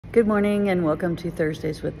Good morning and welcome to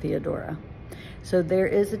Thursdays with Theodora. So there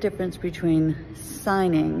is a difference between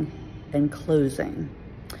signing and closing.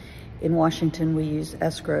 In Washington, we use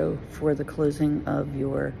escrow for the closing of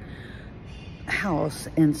your house.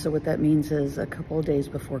 And so what that means is a couple of days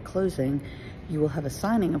before closing, you will have a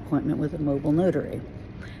signing appointment with a mobile notary.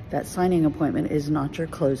 That signing appointment is not your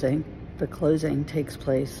closing. The closing takes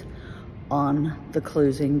place on the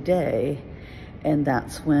closing day. And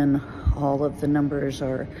that's when all of the numbers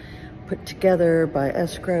are put together by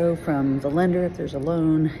escrow from the lender if there's a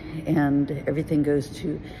loan, and everything goes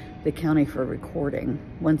to the county for recording.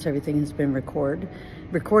 Once everything has been recorded,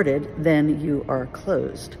 then you are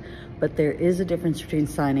closed. But there is a difference between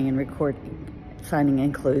signing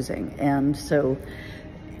and closing. And so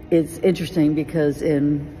it's interesting because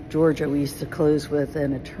in Georgia, we used to close with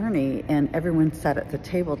an attorney and everyone sat at the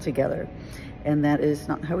table together. And that is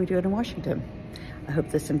not how we do it in Washington. I hope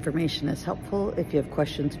this information is helpful. If you have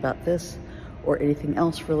questions about this or anything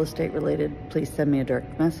else real estate related, please send me a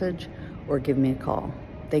direct message or give me a call.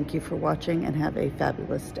 Thank you for watching and have a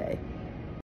fabulous day.